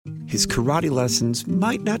his karate lessons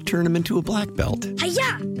might not turn him into a black belt.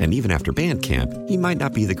 Hi-ya! And even after band camp, he might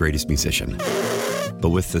not be the greatest musician.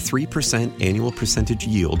 But with the 3% annual percentage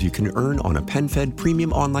yield you can earn on a PenFed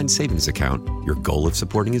premium online savings account, your goal of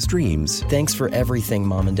supporting his dreams... Thanks for everything,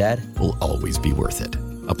 Mom and Dad. ...will always be worth it.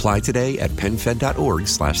 Apply today at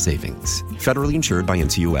PenFed.org/savings. Federally insured by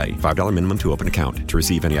NCUA. $5 minimum to open account. To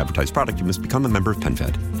receive any advertised product, you must become a member of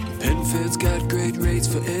PenFed. PenFed's got great rates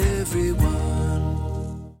for everyone.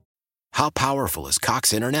 How powerful is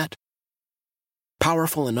Cox Internet?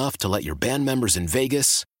 Powerful enough to let your band members in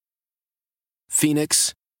Vegas,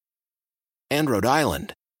 Phoenix, and Rhode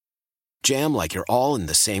Island jam like you're all in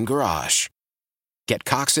the same garage. Get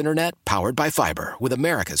Cox Internet powered by fiber with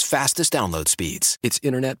America's fastest download speeds. It's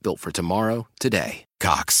internet built for tomorrow, today.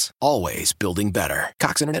 Cox, always building better.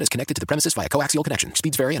 Cox Internet is connected to the premises via coaxial connection.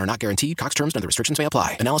 Speeds vary and are not guaranteed. Cox terms and other restrictions may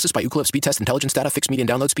apply. Analysis by Ookla Speed Test Intelligence Data. Fixed median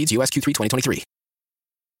download speeds. US Q3 2023.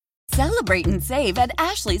 Celebrate and save at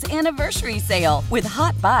Ashley's Anniversary Sale. With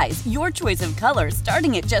Hot Buys, your choice of colors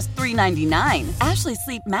starting at just $3.99. Ashley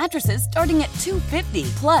Sleep mattresses starting at $2.50.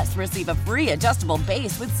 Plus, receive a free adjustable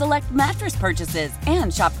base with select mattress purchases.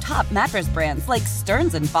 And shop top mattress brands like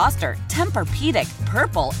Stearns & Foster, Tempur-Pedic,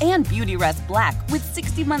 Purple, and Beautyrest Black with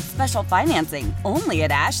 60-month special financing. Only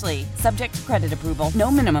at Ashley. Subject to credit approval. No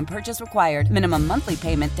minimum purchase required. Minimum monthly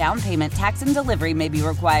payment, down payment, tax, and delivery may be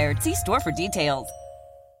required. See store for details.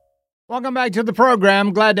 Welcome back to the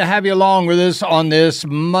program. Glad to have you along with us on this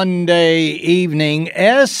Monday evening.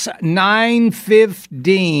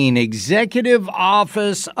 S915, Executive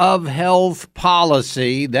Office of Health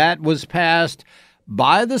Policy, that was passed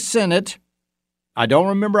by the Senate. I don't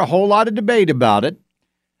remember a whole lot of debate about it,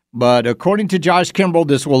 but according to Josh Kimbrell,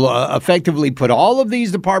 this will effectively put all of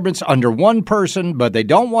these departments under one person, but they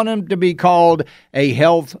don't want him to be called a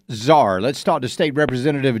health czar. Let's talk to State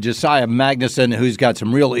Representative Josiah Magnuson, who's got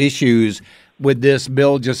some real issues with this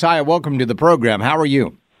bill. Josiah, welcome to the program. How are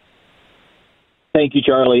you? Thank you,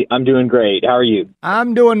 Charlie. I'm doing great. How are you?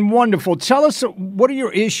 I'm doing wonderful. Tell us, what are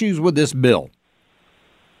your issues with this bill?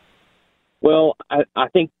 Well, I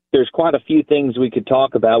think there's quite a few things we could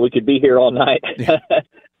talk about. We could be here all night.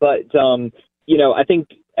 But, I think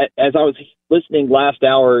as I was listening last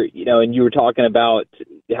hour, and you were talking about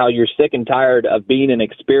how you're sick and tired of being an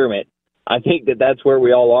experiment, I think that's where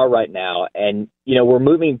we all are right now. And, we're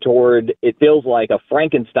moving toward, it feels like a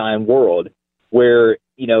Frankenstein world where,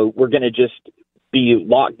 we're going to just be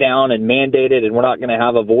locked down and mandated, and we're not going to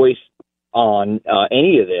have a voice on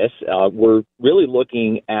any of this. We're really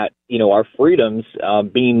looking at, our freedoms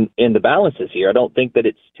being in the balances here. I don't think that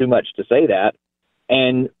it's too much to say that.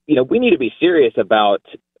 And, we need to be serious about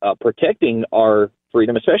protecting our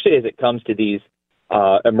freedom, especially as it comes to these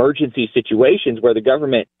emergency situations where the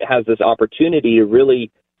government has this opportunity to really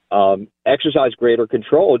exercise greater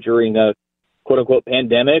control during a quote-unquote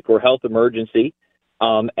pandemic or health emergency.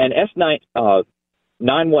 And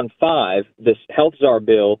S915, this health czar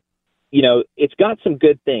bill, it's got some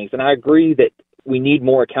good things. And I agree that we need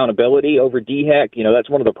more accountability over DHEC. That's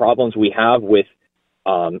one of the problems we have with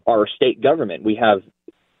our state government. We have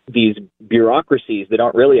these bureaucracies that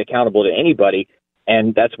aren't really accountable to anybody.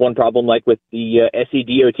 And that's one problem, like with the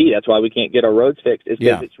SEDOT. That's why we can't get our roads fixed, is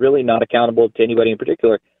because it's really not accountable to anybody in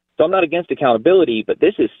particular. So I'm not against accountability, but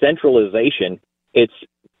this is centralization. It's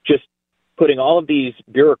just putting all of these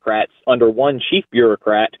bureaucrats under one chief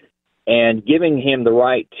bureaucrat and giving him the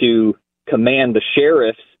right to command the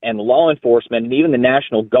sheriffs and the law enforcement and even the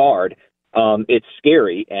National Guard. It's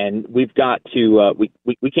scary, and we've got to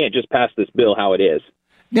we can't just pass this bill how it is.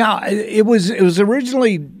 Now, it was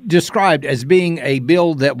originally described as being a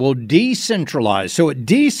bill that will decentralize. So it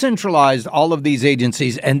decentralized all of these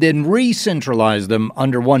agencies and then re-centralized them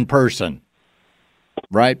under one person,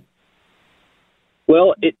 right?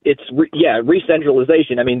 Well, it's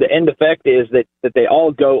re-centralization. I mean, the end effect is that they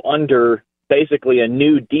all go under basically a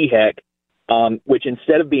new DHEC, which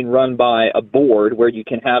instead of being run by a board where you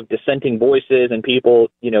can have dissenting voices and people,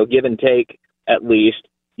 give and take at least,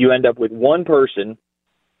 you end up with one person.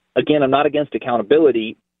 Again, I'm not against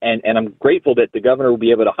accountability, and I'm grateful that the governor will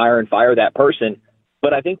be able to hire and fire that person.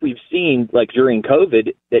 But I think we've seen, like during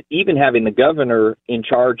COVID, that even having the governor in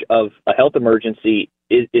charge of a health emergency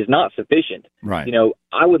is not sufficient. Right.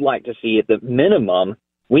 I would like to see at the minimum,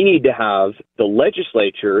 we need to have the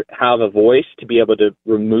legislature have a voice to be able to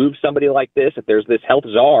remove somebody like this. If there's this health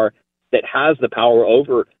czar that has the power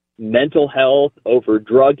over mental health, over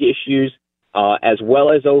drug issues, as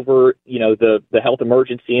well as over, the health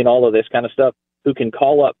emergency and all of this kind of stuff, who can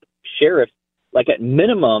call up sheriffs, like at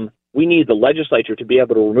minimum, we need the legislature to be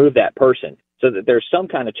able to remove that person so that there's some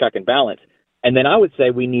kind of check and balance. And then I would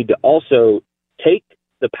say we need to also take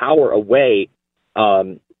the power away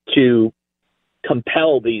to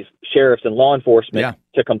compel these sheriffs and law enforcement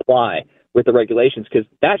to comply with the regulations, because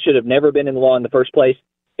that should have never been in the law in the first place.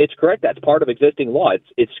 It's correct. That's part of existing law.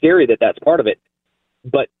 It's scary that that's part of it.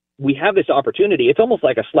 But we have this opportunity. It's almost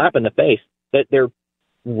like a slap in the face that they're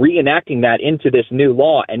reenacting that into this new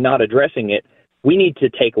law and not addressing it. We need to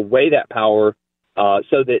take away that power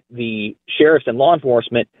so that the sheriffs and law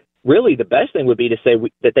enforcement, really the best thing would be to say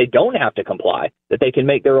that they don't have to comply, that they can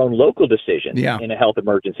make their own local decisions in a health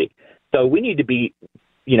emergency. So we need to be,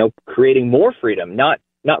 creating more freedom, not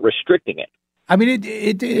restricting it. I mean,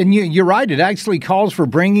 and you're right. It actually calls for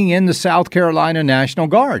bringing in the South Carolina National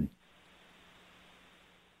Guard.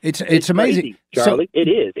 It's amazing, crazy, Charlie. So, it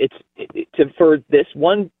is. For this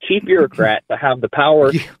one chief bureaucrat to have the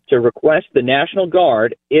power to request the National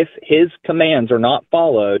Guard, if his commands are not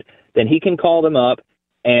followed, then he can call them up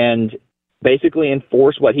and basically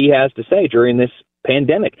enforce what he has to say during this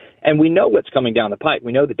pandemic. And we know what's coming down the pipe.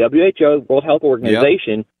 We know the WHO, World Health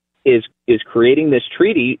Organization, is creating this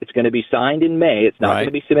treaty. It's going to be signed in May. It's not going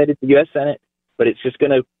to be submitted to the U.S. Senate, but it's just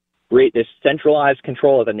going to create this centralized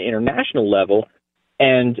control at an international level.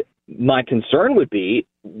 And my concern would be,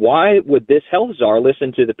 why would this health czar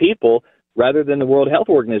listen to the people rather than the World Health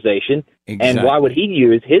Organization? Exactly. And why would he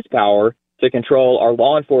use his power to control our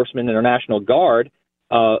law enforcement and our National Guard?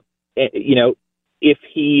 If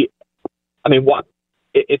he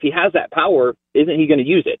has that power, isn't he going to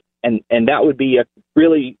use it? And that would be a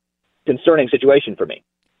really concerning situation for me.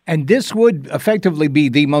 And this would effectively be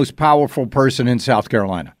the most powerful person in South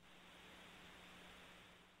Carolina,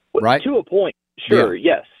 right? To a point. Sure,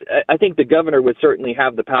 yes. I think the governor would certainly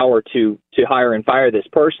have the power to hire and fire this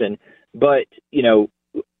person, but,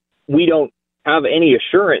 we don't have any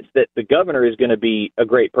assurance that the governor is going to be a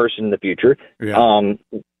great person in the future. Yeah.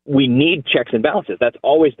 We need checks and balances. That's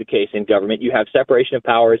always the case in government. You have separation of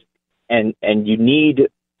powers, and you need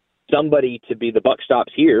somebody to be the buck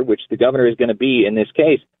stops here, which the governor is going to be in this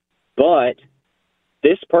case. But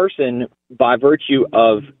this person, by virtue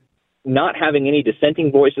of not having any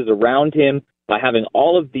dissenting voices around him, by having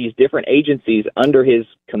all of these different agencies under his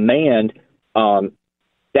command,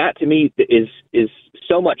 that to me is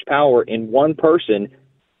so much power in one person.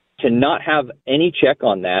 To not have any check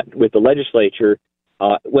on that with the legislature,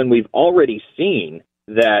 when we've already seen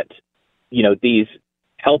that, these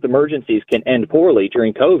health emergencies can end poorly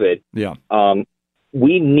during COVID. Yeah.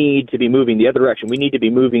 We need to be moving the other direction. We need to be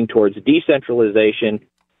moving towards decentralization.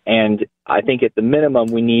 And I think at the minimum,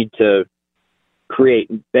 we need to create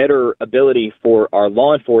better ability for our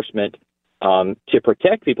law enforcement to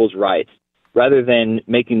protect people's rights rather than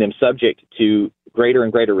making them subject to greater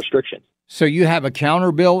and greater restrictions. So you have a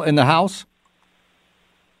counter bill in the House?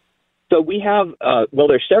 So we have,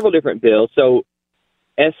 there's several different bills. So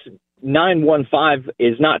S915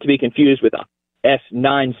 is not to be confused with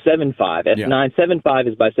S975. S975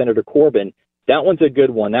 is by Senator Corbin. That one's a good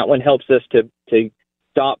one. That one helps us to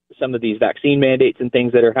stop some of these vaccine mandates and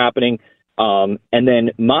things that are happening. And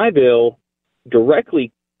then my bill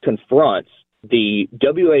directly confronts the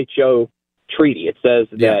WHO treaty. It says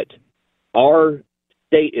that our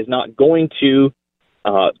state is not going to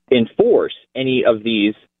enforce any of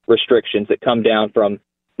these restrictions that come down from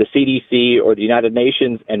the CDC or the United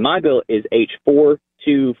Nations. And my bill is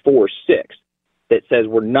H4246 that says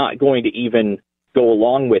we're not going to even go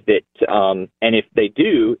along with it. And if they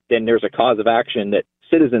do, then there's a cause of action that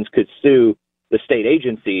citizens could sue the state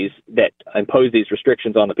agencies that impose these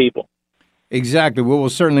restrictions on the people. Exactly. We will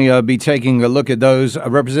certainly be taking a look at those.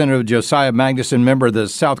 Representative Josiah Magnuson, member of the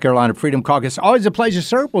South Carolina Freedom Caucus. Always a pleasure,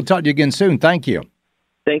 sir. We'll talk to you again soon. Thank you.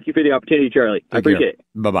 Thank you for the opportunity, Charlie. I appreciate it.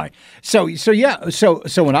 Bye-bye. So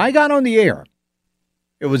when I got on the air,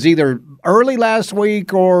 it was either early last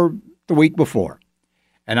week or the week before,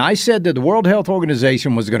 and I said that the World Health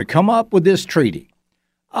Organization was going to come up with this treaty.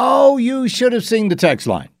 Oh, you should have seen the text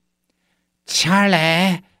line.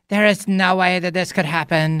 Charlie, there is no way that this could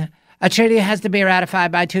happen. A treaty has to be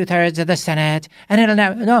ratified by 2/3 of the Senate, and it'll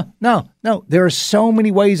never... No. There are so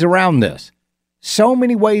many ways around this. So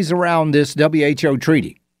many ways around this WHO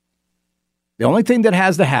treaty. The only thing that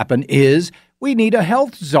has to happen is we need a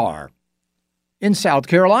health czar in South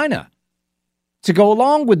Carolina to go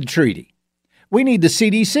along with the treaty. We need the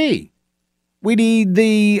CDC. We need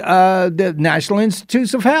the National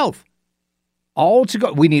Institutes of Health. All to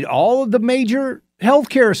go. We need all of the major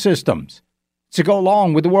healthcare systems to go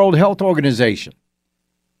along with the World Health Organization.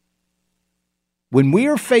 When we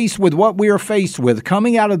are faced with what we are faced with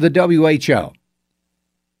coming out of the WHO,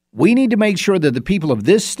 we need to make sure that the people of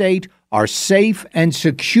this state are safe and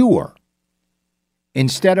secure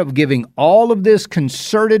instead of giving all of this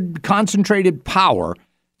concerted, concentrated power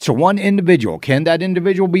So one individual, can that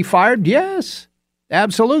individual be fired? Yes,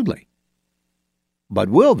 absolutely. But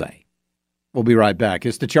will they? We'll be right back.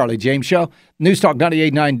 It's the Charlie James Show. News Talk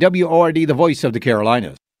 98.9 WORD, the voice of the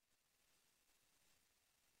Carolinas.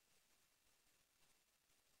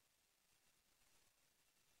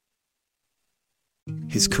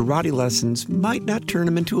 His karate lessons might not turn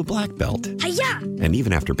him into a black belt. Hi-ya! And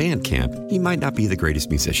even after band camp, he might not be the greatest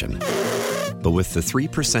musician. But with the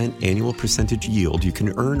 3% annual percentage yield you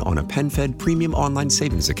can earn on a PenFed premium online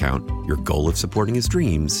savings account, your goal of supporting his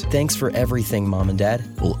dreams Thanks for everything, Mom and Dad.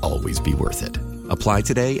 will always be worth it. Apply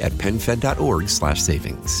today at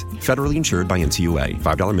PenFed.org/savings. Federally insured by NCUA.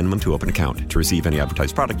 $5 minimum to open account. To receive any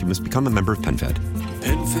advertised product, you must become a member of PenFed.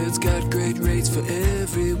 PenFed's got great rates for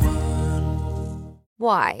everyone.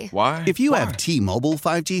 Why? Why? If you have T-Mobile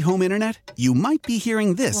 5G home internet, you might be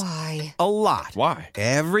hearing this Why? a lot. Why?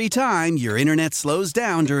 Every time your internet slows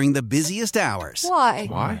down during the busiest hours. Why?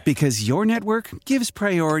 Why? Because your network gives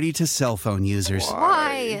priority to cell phone users.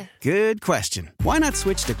 Why? Good question. Why not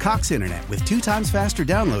switch to Cox Internet with 2 times faster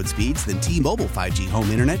download speeds than T-Mobile 5G home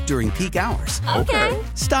internet during peak hours? Okay.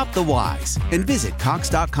 Stop the whys and visit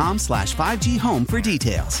cox.com/5G home for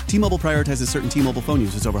details. T-Mobile prioritizes certain T-Mobile phone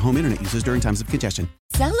users over home internet users during times of congestion.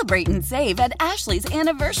 Celebrate and save at Ashley's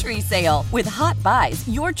Anniversary Sale. With Hot Buys,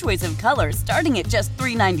 your choice of colors starting at just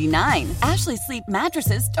 $3.99. Ashley Sleep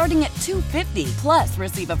mattresses starting at $2.50. Plus,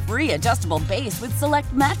 receive a free adjustable base with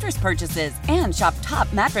select mattress purchases. And shop top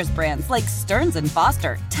mattress brands like Stearns &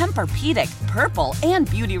 Foster, Tempur-Pedic, Purple, and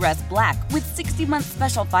Beautyrest Black with 60-month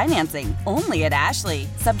special financing. Only at Ashley.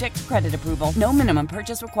 Subject to credit approval. No minimum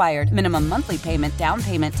purchase required. Minimum monthly payment, down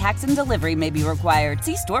payment, tax, and delivery may be required.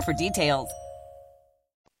 See store for details.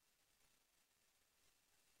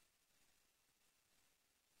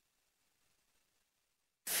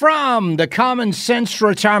 From the Common Sense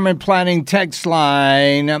Retirement Planning text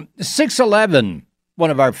line, 611, one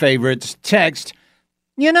of our favorites, text,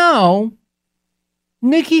 you know,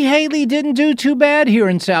 Nikki Haley didn't do too bad here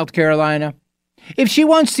in South Carolina. If she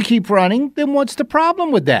wants to keep running, then what's the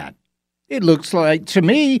problem with that? It looks like, to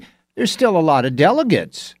me, there's still a lot of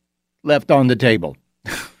delegates left on the table.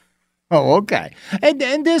 Oh, okay.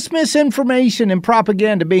 And this misinformation and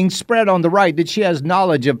propaganda being spread on the right that she has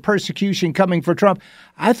knowledge of persecution coming for Trump.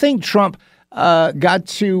 I think Trump got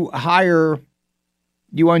to hire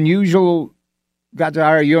you unusual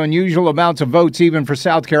amounts of votes even for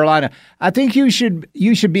South Carolina. I think you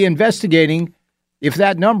should be investigating if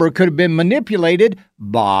that number could have been manipulated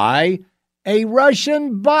by a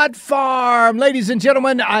Russian bot farm. Ladies and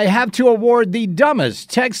gentlemen, I have to award the dumbest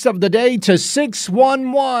text of the day to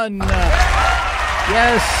 611.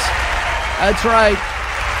 Yes, that's right.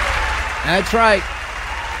 That's right.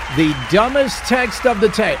 The dumbest text of the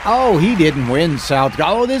day. Oh, he didn't win South.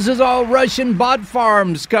 Oh, this is all Russian bot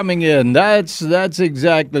farms coming in. That's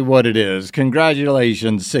exactly what it is.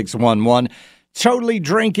 Congratulations, 611. Totally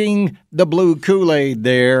drinking the blue Kool-Aid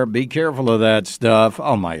there. Be careful of that stuff.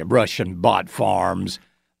 Oh, my Russian bot farms.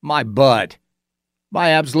 My butt.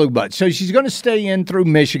 My absolute butt. So she's going to stay in through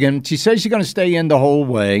Michigan. She says she's going to stay in the whole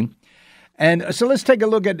way. And so let's take a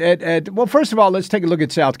look well, first of all, let's take a look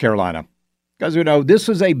at South Carolina. Because we know this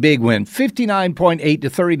was a big win, 59.8 to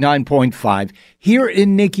 39.5 here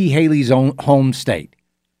in Nikki Haley's own home state.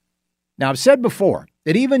 Now, I've said before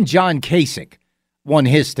that even John Kasich won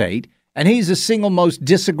his state, and he's the single most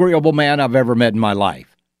disagreeable man I've ever met in my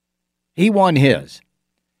life. He won his.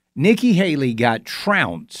 Nikki Haley got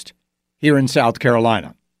trounced here in South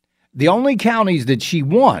Carolina. The only counties that she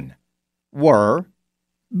won were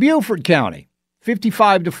Beaufort County,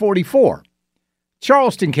 55 to 44.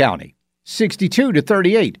 Charleston County, 62 to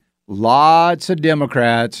 38. Lots of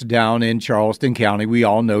Democrats down in Charleston County. We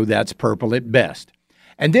all know that's purple at best.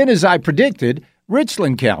 And then, as I predicted,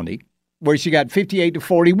 Richland County, where she got 58 to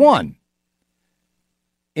 41.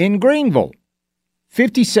 In Greenville,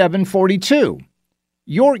 57-42.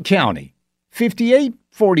 York County,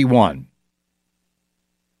 58-41.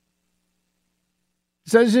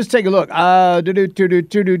 So let's just take a look. A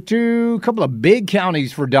couple of big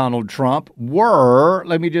counties for Donald Trump were,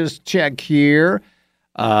 let me just check here,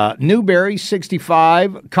 Newberry,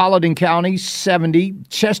 65, Colleton County, 70,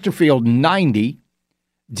 Chesterfield, 90,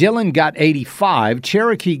 Dillon got 85,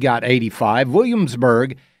 Cherokee got 85,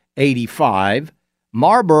 Williamsburg, 85,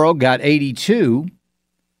 Marlboro got 82,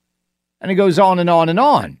 and it goes on and on and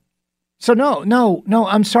on. So no,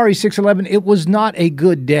 I'm sorry, 611, it was not a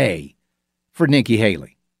good day for Nikki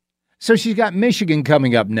Haley. So she's got Michigan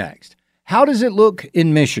coming up next. How does it look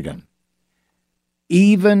in Michigan?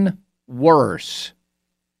 Even worse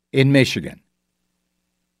in Michigan.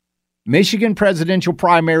 Michigan presidential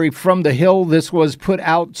primary from the Hill. This was put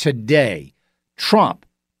out today. Trump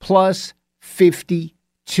plus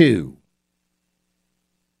 52.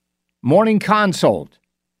 Morning Consult.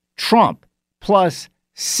 Trump plus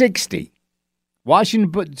 60.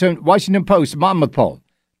 Washington Post, Monmouth poll.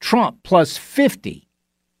 Trump plus 50.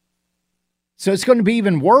 So it's going to be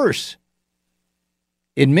even worse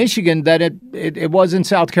in Michigan than it was in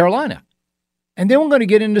South Carolina. And then we're going to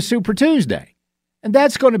get into Super Tuesday. And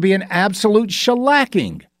that's going to be an absolute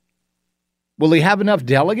shellacking. Will he have enough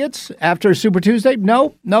delegates after Super Tuesday?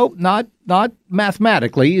 No, not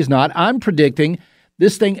mathematically. He's not. I'm predicting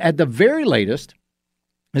this thing at the very latest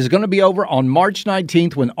is going to be over on March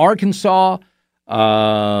 19th when Arkansas,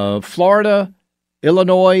 Florida,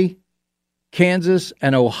 Illinois, Kansas,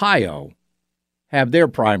 and Ohio have their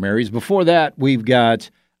primaries. Before that, we've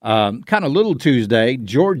got kind of Little Tuesday,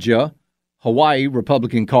 Georgia, Hawaii,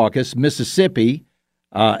 Republican caucus, Mississippi,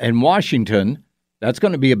 and Washington. That's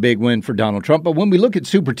going to be a big win for Donald Trump. But when we look at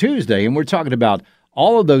Super Tuesday, and we're talking about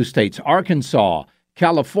all of those states, Arkansas,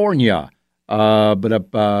 California,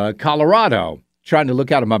 Colorado, trying to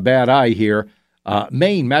look out of my bad eye here,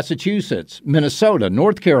 Maine, Massachusetts, Minnesota,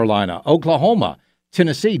 North Carolina, Oklahoma,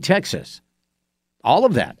 Tennessee, Texas, all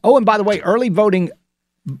of that. Oh, and by the way, early voting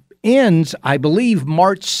ends, I believe,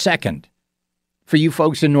 March 2nd for you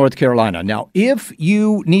folks in North Carolina. Now, if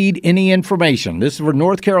you need any information, this is for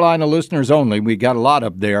North Carolina listeners only. We got a lot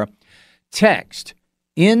up there. Text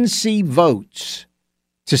NC Votes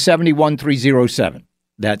to 71307.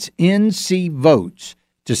 That's NC Votes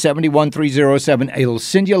to 71307. It'll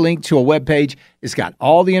send you a link to a webpage. It's got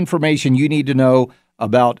all the information you need to know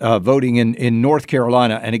about voting in North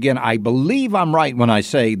Carolina. And again, I believe I'm right when I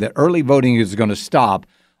say that early voting is going to stop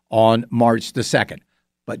on March the 2nd.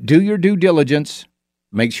 But do your due diligence.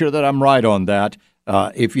 Make sure that I'm right on that,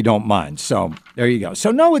 if you don't mind. So there you go.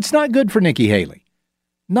 So no, it's not good for Nikki Haley.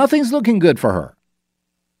 Nothing's looking good for her.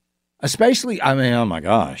 Especially, I mean, oh my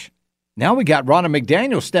gosh. Now we got Ronna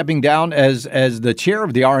McDaniel stepping down as the chair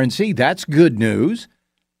of the RNC. That's good news.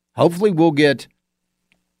 Hopefully we'll get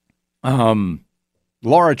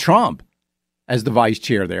Laura Trump as the vice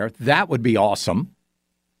chair there. That would be awesome.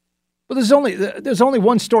 But there's only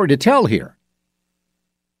one story to tell here.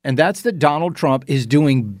 And that's that Donald Trump is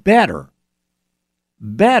doing better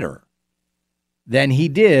than he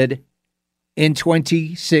did in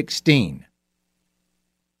 2016.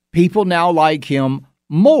 People now like him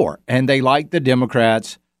more, and they like the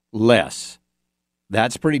Democrats less.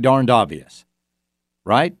 That's pretty darned obvious,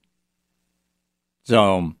 right?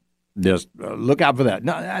 So just look out for that.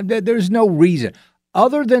 No, there's no reason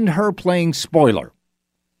other than her playing spoiler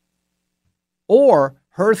or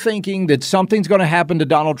her thinking that something's going to happen to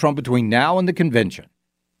Donald Trump between now and the convention.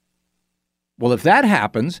 Well, if that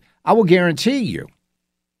happens, I will guarantee you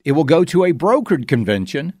it will go to a brokered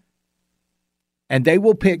convention and they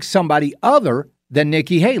will pick somebody other than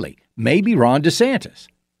Nikki Haley. Maybe Ron DeSantis.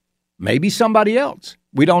 Maybe somebody else.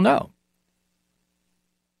 We don't know.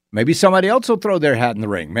 Maybe somebody else will throw their hat in the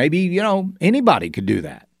ring. Maybe, anybody could do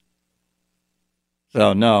that.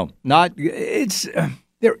 So, no,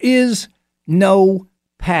 there is no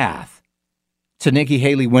path to Nikki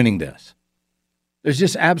Haley winning this. There's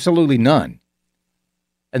just absolutely none.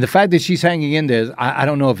 And the fact that she's hanging in there, I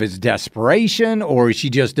don't know if it's desperation or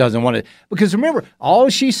she just doesn't want to. Because remember, all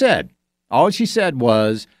she said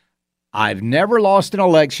was, I've never lost an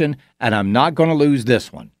election and I'm not going to lose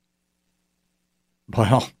this one.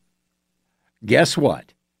 Well, guess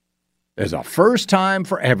what? There's a first time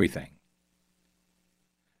for everything.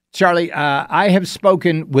 Charlie, I have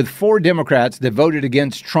spoken with 4 Democrats that voted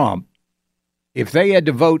against Trump. If they had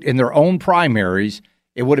to vote in their own primaries,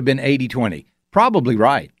 it would have been 80-20. Probably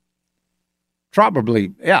right.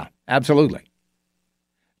 Probably, yeah, absolutely.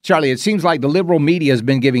 Charlie, it seems like the liberal media has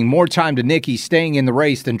been giving more time to Nikki staying in the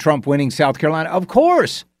race than Trump winning South Carolina. Of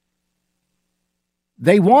course.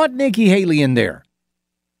 They want Nikki Haley in there.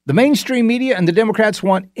 The mainstream media and the Democrats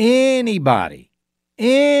want anybody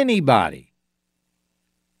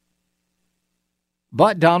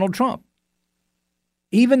but Donald Trump.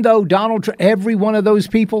 Even though Donald Trump, every one of those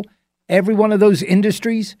people, every one of those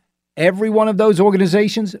industries, every one of those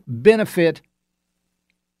organizations benefited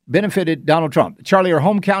Donald Trump. Charlie, our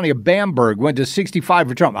home county of Bamberg went to 65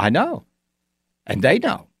 for Trump. I know. And they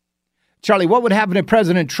know. Charlie, what would happen to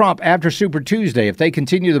President Trump after Super Tuesday if they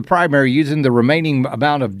continue the primary using the remaining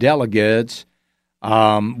amount of delegates?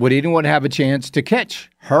 Would anyone have a chance to catch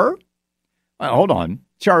her? Hold on.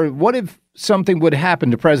 Charlie, what if something would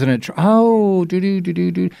happen to President Trump?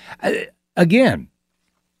 Again,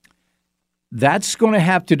 that's going to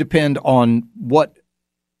have to depend on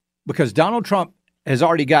because Donald Trump has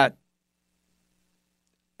already got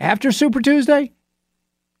After Super Tuesday?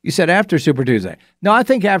 You said after Super Tuesday. No, I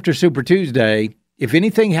think after Super Tuesday, if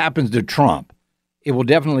anything happens to Trump, it will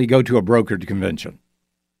definitely go to a brokered convention.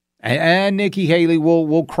 And Nikki Haley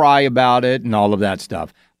will cry about it and all of that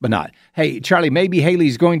stuff, but not. Hey, Charlie, maybe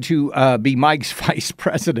Haley's going to be Mike's vice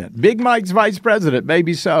president. Big Mike's vice president,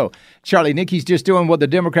 maybe so. Charlie, Nikki's just doing what the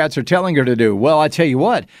Democrats are telling her to do. Well, I tell you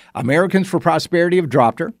what, Americans for Prosperity have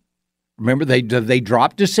dropped her. Remember, they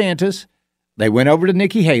dropped DeSantis. They went over to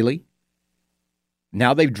Nikki Haley.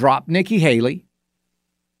 Now they've dropped Nikki Haley.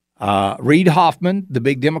 Reid Hoffman, the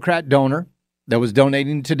big Democrat donor that was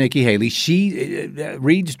donating to Nikki Haley,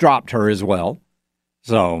 Reid's dropped her as well.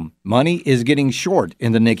 So money is getting short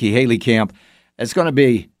in the Nikki Haley camp. It's going to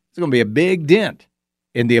be a big dent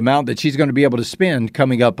in the amount that she's going to be able to spend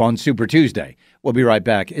coming up on Super Tuesday. We'll be right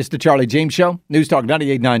back. It's the Charlie James Show. News Talk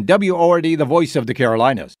 98.9 WORD, the voice of the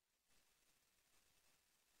Carolinas.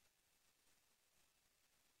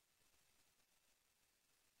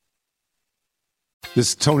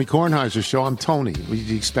 This is Tony Kornheiser's show. I'm Tony.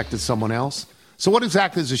 You expected someone else? So what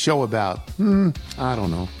exactly is the show about? I don't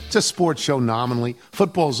know. It's a sports show nominally.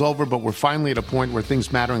 Football's over, but we're finally at a point where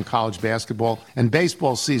things matter in college basketball, and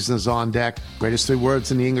baseball season is on deck. Greatest three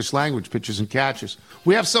words in the English language, pitchers and catchers.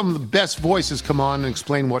 We have some of the best voices come on and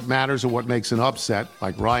explain what matters or what makes an upset,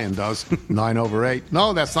 like Ryan does, 9/8.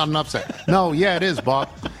 No, that's not an upset. No, yeah, it is, Bob.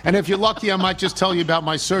 And if you're lucky, I might just tell you about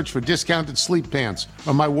my search for discounted sleep pants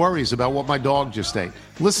or my worries about what my dog just ate.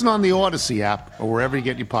 Listen on the Odyssey app or wherever you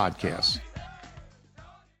get your podcasts.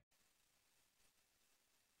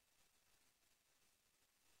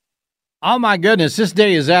 Oh, my goodness, this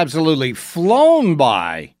day is absolutely flown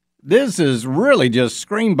by. This is really just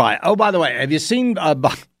screamed by. Oh, by the way, have you seen...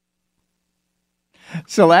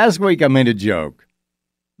 So last week I made a joke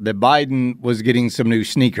that Biden was getting some new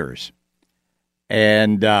sneakers.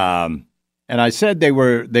 And I said they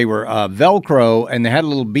were Velcro, and they had a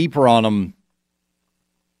little beeper on them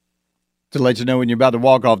to let you know when you're about to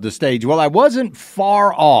walk off the stage. Well, I wasn't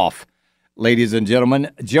far off. Ladies and gentlemen,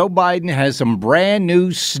 Joe Biden has some brand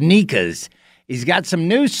new sneakers. He's got some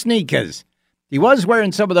new sneakers. He was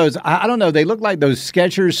wearing some of those, I don't know, they look like those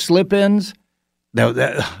Skechers slip-ins,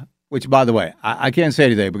 which, by the way, I can't say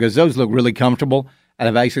anything because those look really comfortable, and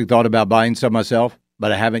I've actually thought about buying some myself,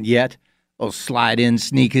 but I haven't yet. Those slide-in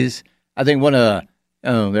sneakers. I think they're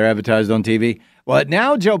advertised on TV. Well,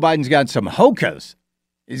 now Joe Biden's got some Hokas.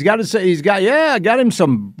 Got him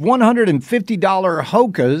some $150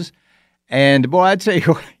 Hokas. And, boy, I'd say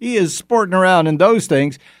he is sporting around in those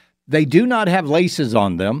things. They do not have laces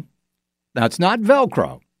on them. Now, it's not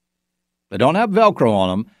Velcro. They don't have Velcro on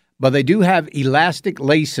them, but they do have elastic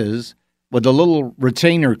laces with a little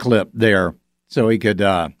retainer clip there so he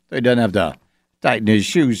doesn't have to tighten his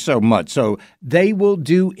shoes so much. So they will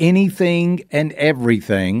do anything and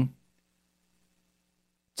everything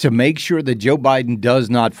to make sure that Joe Biden does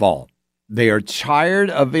not fall. They are tired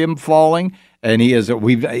of him falling. And he had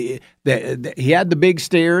the big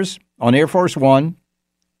stairs on Air Force One.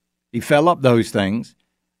 He fell up those things.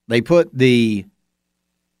 They put the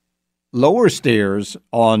lower stairs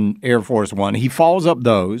on Air Force One. He falls up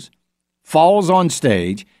those, falls on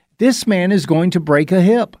stage. This man is going to break a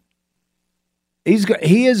hip.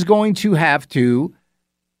 He is going to have to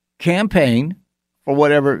campaign for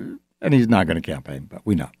whatever, and he's not going to campaign, but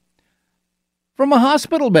we know, from a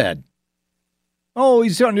hospital bed. Oh,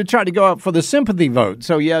 he's starting to try to go out for the sympathy vote.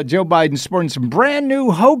 So, yeah, Joe Biden's sporting some brand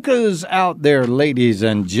new Hokas out there, ladies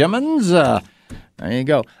and gentlemen. There you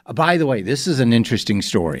go. By the way, this is an interesting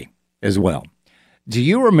story as well. Do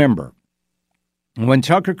you remember when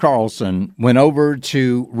Tucker Carlson went over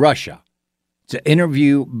to Russia to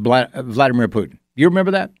interview Vladimir Putin? You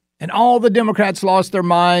remember that? And all the Democrats lost their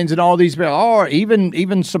minds and all these people. Or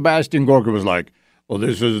even Sebastian Gorka was like, well,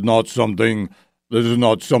 this is not something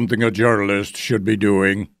a journalist should be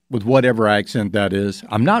doing, with whatever accent that is.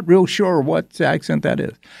 I'm not real sure what accent that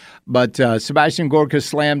is. But Sebastian Gorka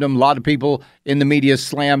slammed him. A lot of people in the media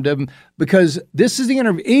slammed him because this is the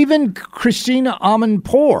interview. Even Christina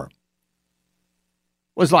Amanpour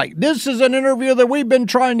was like, this is an interview that we've been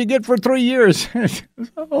trying to get for 3 years.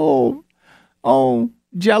 Oh,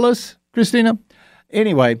 jealous, Christina?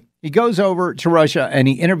 Anyway, he goes over to Russia and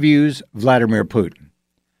he interviews Vladimir Putin.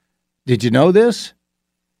 Did you know this?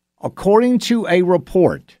 According to a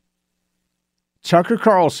report, Tucker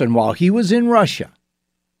Carlson, while he was in Russia,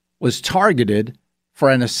 was targeted for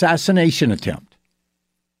an assassination attempt.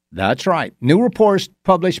 That's right. New reports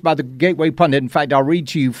published by the Gateway Pundit. In fact, I'll read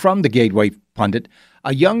to you from the Gateway Pundit.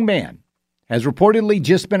 A young man has reportedly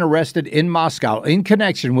just been arrested in Moscow in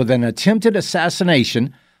connection with an attempted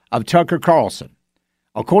assassination of Tucker Carlson.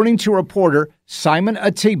 According to reporter Simon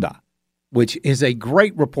Atiba, which is a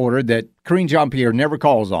great reporter that Karine Jean-Pierre never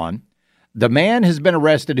calls on, the man has been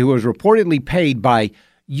arrested who was reportedly paid by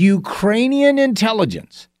Ukrainian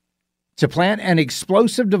intelligence to plant an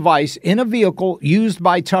explosive device in a vehicle used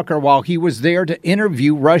by Tucker while he was there to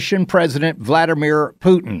interview Russian President Vladimir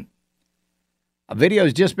Putin. A video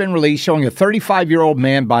has just been released showing a 35-year-old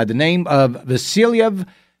man by the name of Vasilyev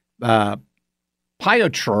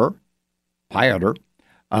Pyotr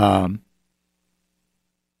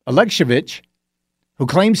Alexei, who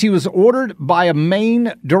claims he was ordered by a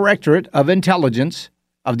main directorate of intelligence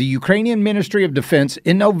of the Ukrainian Ministry of Defense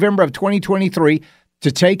in November of 2023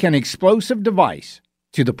 to take an explosive device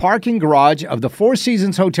to the parking garage of the Four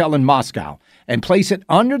Seasons Hotel in Moscow and place it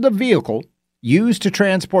under the vehicle used to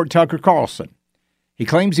transport Tucker Carlson. He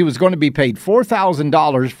claims he was going to be paid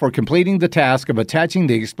 $4,000 for completing the task of attaching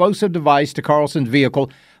the explosive device to Carlson's vehicle,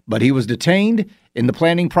 but he was detained in the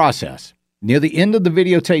planning process. Near the end of the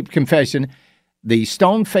videotaped confession, the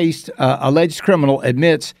stone-faced alleged criminal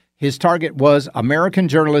admits his target was American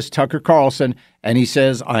journalist Tucker Carlson, and he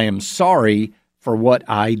says, "I am sorry for what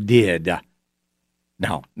I did."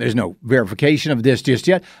 Now, there's no verification of this just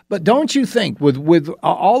yet, but don't you think with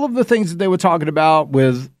all of the things that they were talking about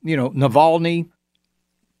with, Navalny,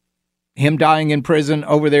 him dying in prison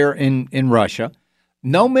over there in Russia,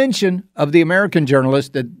 no mention of the American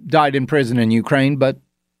journalist that died in prison in Ukraine, but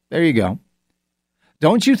there you go.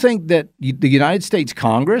 Don't you think that the United States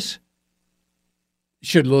Congress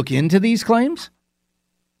should look into these claims?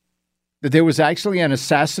 That there was actually an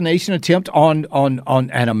assassination attempt on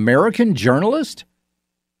an American journalist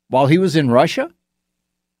while he was in Russia?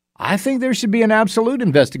 I think there should be an absolute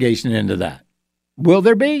investigation into that. Will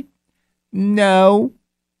there be? No,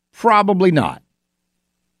 probably not.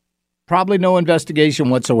 Probably no investigation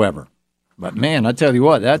whatsoever. But man, I tell you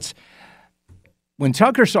what, that's when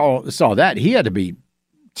Tucker saw that, he had to be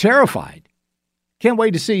terrified. Can't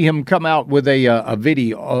wait to see him come out with a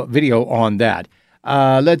video on that.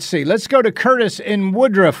 Let's see. Let's go to Curtis in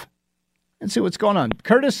Woodruff and see what's going on.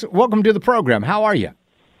 Curtis, welcome to the program. How are you?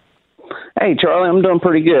 Hey, Charlie, I'm doing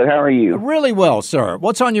pretty good. How are you? Really well, sir.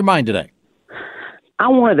 What's on your mind today? I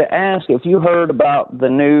wanted to ask if you heard about the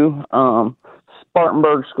new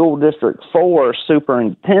Spartanburg School District 4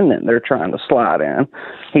 superintendent they're trying to slide in.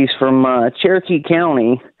 He's from Cherokee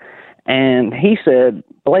County, and he said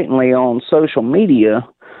blatantly on social media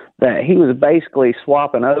that he was basically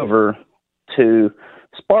swapping over to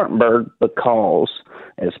Spartanburg because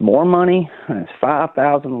it's more money and it's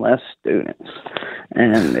 5,000 less students.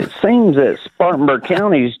 And it seems that Spartanburg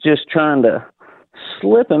County is just trying to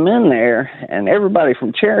slip him in there, and everybody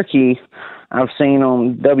from Cherokee I've seen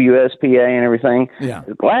on WSPA and everything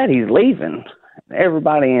is glad he's leaving.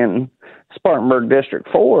 Everybody in Spartanburg District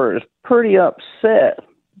 4 is pretty upset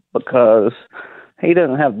because he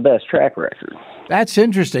doesn't have the best track record. That's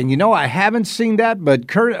interesting. I haven't seen that, but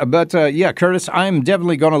Curtis, I'm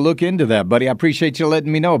definitely going to look into that, buddy. I appreciate you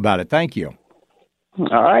letting me know about it. Thank you.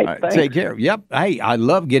 All right. Take care. Yep. Hey, I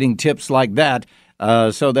love getting tips like that.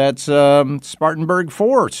 So that's Spartanburg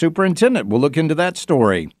 4 superintendent. We'll look into that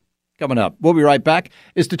story coming up. We'll be right back.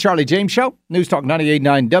 It's the Charlie James Show. News Talk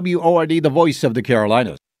 98.9 WORD, the voice of the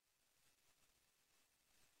Carolinas.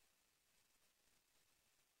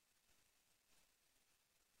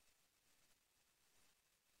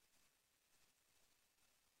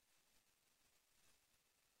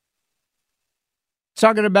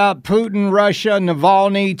 Talking about Putin, Russia,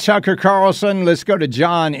 Navalny, Tucker Carlson. Let's go to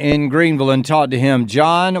John in Greenville and talk to him.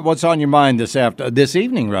 John, what's on your mind this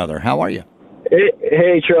evening? How are you?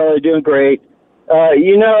 Hey, Charlie, doing great. Alexei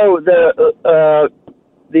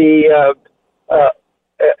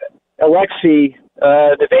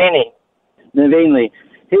Navalny,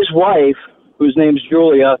 his wife, whose name's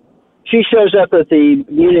Julia, she shows up at the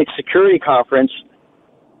Munich security conference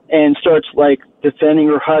and starts defending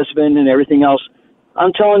her husband and everything else.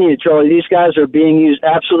 I'm telling you, Charlie, these guys are being used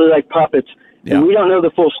absolutely like puppets. Yeah. And we don't know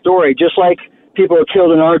the full story. Just like people are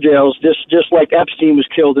killed in our jails, just like Epstein was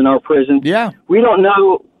killed in our prison. Yeah. We don't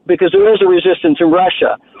know because there is a resistance in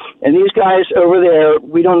Russia. And these guys over there,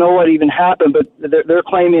 we don't know what even happened, but they're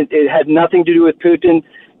claiming it had nothing to do with Putin,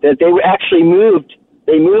 that they actually moved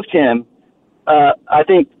him, I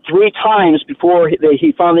think 3 times before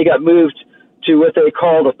he finally got moved to what they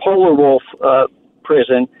call the Polar Wolf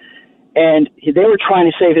prison. And they were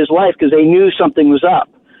trying to save his life because they knew something was up.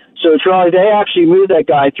 So, Charlie, they actually moved that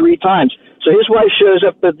guy 3 times. So his wife shows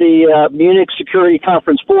up at the Munich Security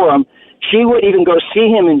Conference Forum. She wouldn't even go see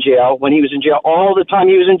him in jail when he was in jail, all the time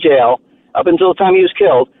he was in jail, up until the time he was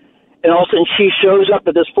killed. And all of a sudden she shows up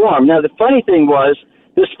at this forum. Now, the funny thing was,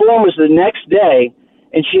 this forum was the next day,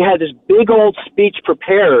 and she had this big old speech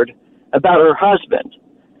prepared about her husband.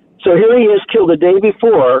 So here he is, killed the day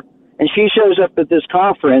before, and she shows up at this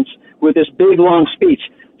conference with this big, long speech.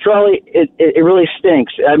 Charlie, it really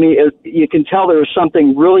stinks. I mean, you can tell there was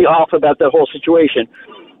something really off about that whole situation.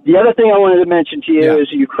 The other thing I wanted to mention to you is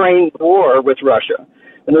the Ukraine war with Russia.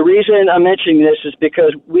 And the reason I'm mentioning this is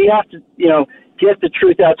because we have to, get the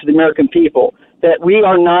truth out to the American people, that we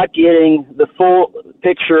are not getting the full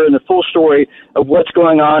picture and the full story of what's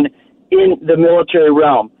going on in the military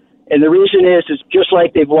realm. And the reason is just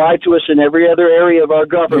like they've lied to us in every other area of our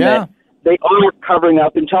government, they are covering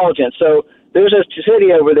up intelligence. So there's a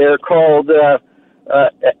city over there called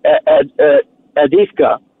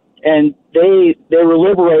Adivka, and they were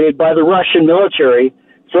liberated by the Russian military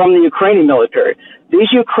from the Ukrainian military.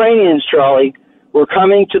 These Ukrainians, Charlie, were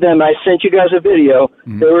coming to them. I sent you guys a video.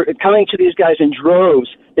 They were coming to these guys in droves.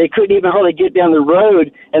 They couldn't even hardly get down the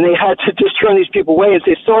road, and they had to just turn these people away and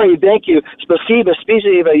say, sorry, thank you,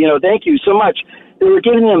 spasiba, thank you so much. They were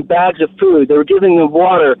giving them bags of food. They were giving them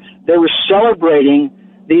water. They were celebrating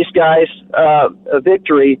these guys'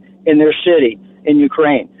 victory in their city in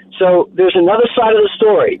Ukraine. So there's another side of the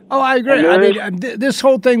story. Oh, I agree. I mean, this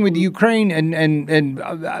whole thing with Ukraine, and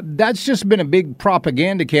that's just been a big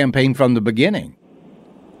propaganda campaign from the beginning.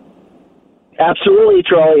 Absolutely,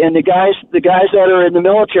 Charlie. And the guys that are in the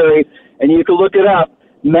military, and you can look it up,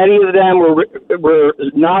 many of them were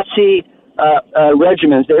Nazi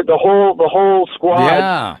regiments. The whole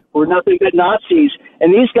squad were nothing but Nazis.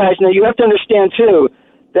 And these guys, now you have to understand too,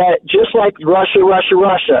 that just like Russia,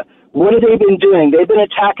 what have they been doing? They've been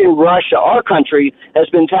attacking Russia. Our country has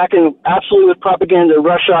been attacking absolutely with propaganda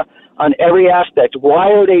Russia on every aspect.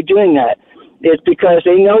 Why are they doing that? It's because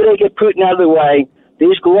they know they get Putin out of the way.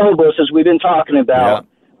 These globalists, as we've been talking about,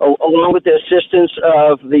 along with the assistance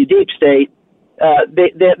of the deep state,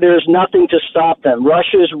 there's nothing to stop them.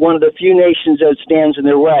 Russia is one of the few nations that stands in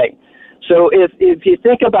their way. So if you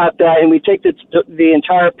think about that, and we take the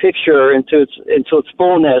entire picture into its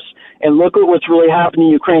fullness, and look at what's really happening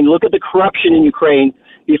in Ukraine, look at the corruption in Ukraine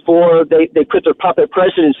before they put their puppet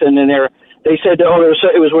presidents in there. They said, it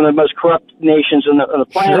was one of the most corrupt nations on the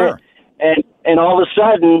planet, and all of a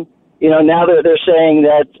sudden, now they're saying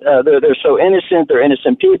that they're so innocent. They're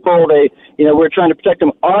innocent people. We're trying to protect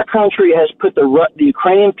them. Our country has put the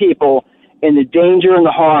Ukrainian people in the danger and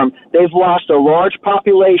the harm. They've lost a large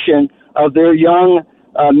population of their young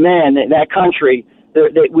men in that country.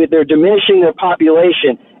 They're diminishing their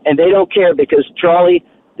population, and they don't care because, Charlie,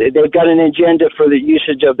 they've got an agenda for the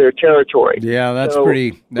usage of their territory. Yeah, that's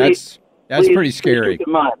pretty scary. Keep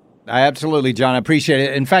in mind. Absolutely, John. I appreciate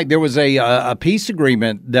it. In fact, there was a peace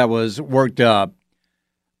agreement that was worked up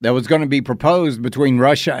that was going to be proposed between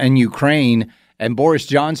Russia and Ukraine, and Boris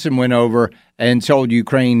Johnson went over and told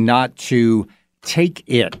Ukraine not to take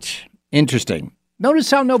it. Interesting. Notice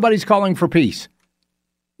how nobody's calling for peace.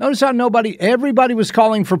 Notice how everybody was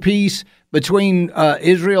calling for peace between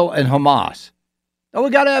Israel and Hamas. Oh,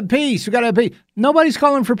 we got to have peace. Nobody's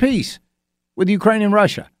calling for peace with Ukraine and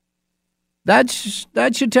Russia. That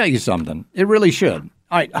should tell you something. It really should.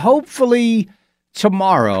 All right. Hopefully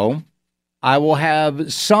tomorrow I will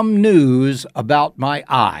have some news about my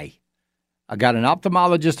eye. I got an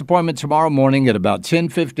ophthalmologist appointment tomorrow morning at about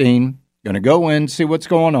 10:15. Going to go in, see what's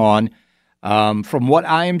going on. From what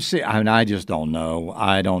I am seeing, I just don't know.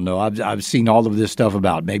 I don't know. I've seen all of this stuff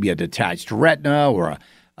about maybe a detached retina or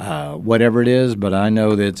whatever it is, but I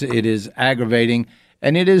know that it is aggravating.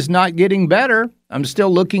 And it is not getting better. I'm still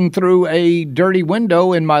looking through a dirty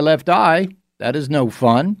window in my left eye. That is no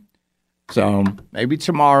fun. So maybe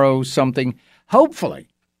tomorrow hopefully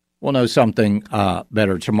we'll know something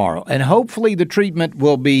better tomorrow. And hopefully the treatment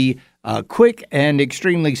will be quick and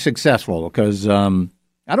extremely successful because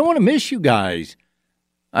I don't want to miss you guys.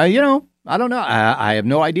 I don't know. I have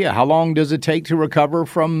no idea. How long does it take to recover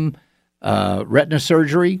from retina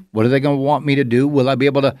surgery? What are they going to want me to do? Will I be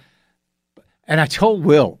able to? And I told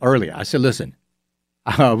Will earlier, I said, listen,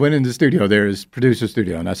 I went in the studio, there's producer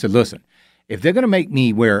studio, and I said, listen, if they're going to make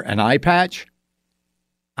me wear an eye patch,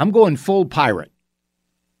 I'm going full pirate.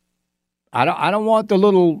 I don't want the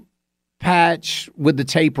little patch with the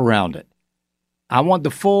tape around it. I want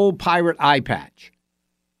the full pirate eye patch.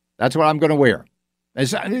 That's what I'm going to wear.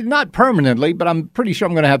 It's not permanently, but I'm pretty sure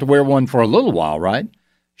I'm going to have to wear one for a little while, right?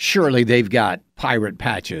 Surely they've got pirate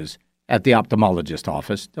patches at the ophthalmologist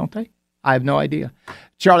office, don't they? I have no idea.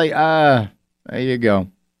 Charlie, there you go.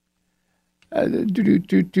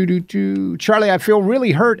 Charlie, I feel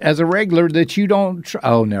really hurt as a regular that you don't.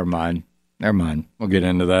 Oh, never mind. We'll get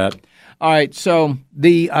into that. All right. So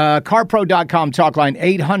the carpro.com talk line,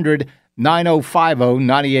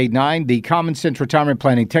 9050-989, the Common Sense Retirement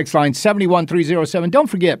Planning text line 71307. Don't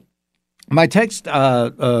forget, my text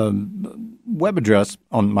web address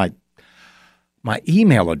on my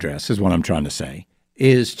email address is what I'm trying to say,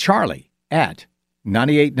 is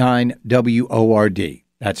charlie@989WORD.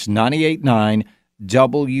 That's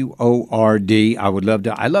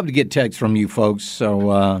 989WORD. I love to get texts from you folks,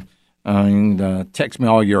 so text me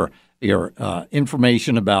all your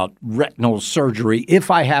information about retinal surgery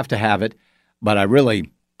if I have to have it, but I'll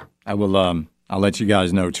let you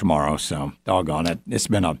guys know tomorrow. So doggone it. It's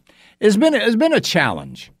been a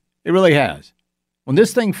challenge. It really has. When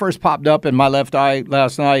this thing first popped up in my left eye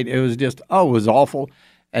last night, it was just, it was awful.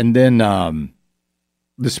 And then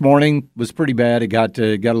this morning was pretty bad. It got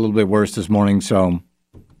a little bit worse this morning, so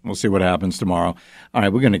we'll see what happens tomorrow. All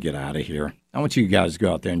right, we're going to get out of here. I want you guys to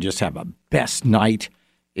go out there and just have a best night.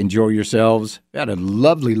 Enjoy yourselves. We had a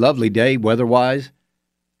lovely, lovely day weather-wise.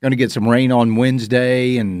 Going to get some rain on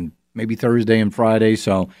Wednesday and maybe Thursday and Friday,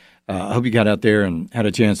 so I hope you got out there and had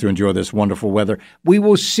a chance to enjoy this wonderful weather. We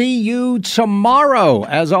will see you tomorrow.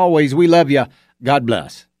 As always, we love you. God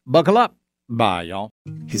bless. Buckle up. Bye, y'all.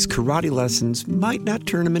 His karate lessons might not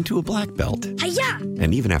turn him into a black belt. Hi-ya!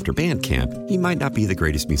 And even after band camp, he might not be the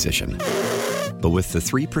greatest musician. But with the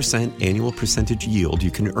 3% annual percentage yield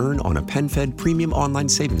you can earn on a PenFed premium online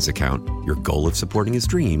savings account, your goal of supporting his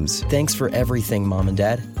dreams... Thanks for everything, Mom and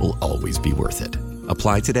Dad. ...will always be worth it.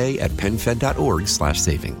 Apply today at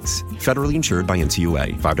PenFed.org/savings. Federally insured by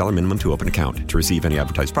NCUA. $5 minimum to open account. To receive any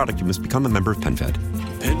advertised product, you must become a member of PenFed.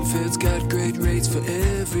 PenFed's got great rates for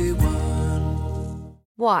everyone.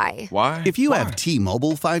 Why? Why? If you have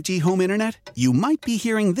T-Mobile 5G home internet, you might be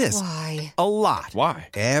hearing this Why? a lot. Why?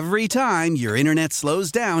 Every time your internet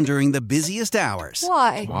slows down during the busiest hours.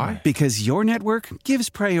 Why? Why? Because your network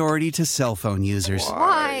gives priority to cell phone users.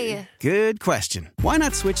 Why? Good question. Why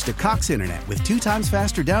not switch to Cox Internet with 2 times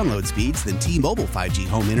faster download speeds than T-Mobile 5G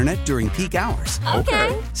home internet during peak hours?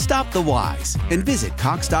 Okay. Stop the whys and visit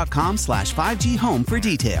cox.com/5G home for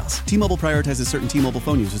details. T-Mobile prioritizes certain T-Mobile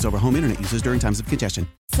phone users over home internet users during times of congestion.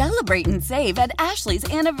 Celebrate and save at Ashley's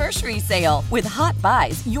Anniversary Sale. With Hot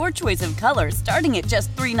Buys, your choice of colors starting at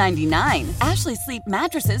just $3.99. Ashley Sleep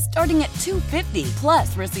mattresses starting at $2.50.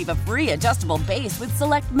 Plus, receive a free adjustable base with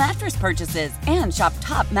select mattress purchases. And shop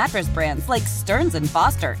top mattress brands like Stearns &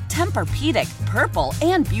 Foster, Tempur-Pedic, Purple,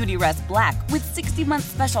 and Beautyrest Black with 60-month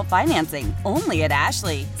special financing. Only at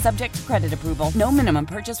Ashley. Subject to credit approval. No minimum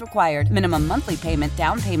purchase required. Minimum monthly payment,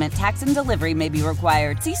 down payment, tax, and delivery may be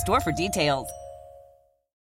required. See store for details.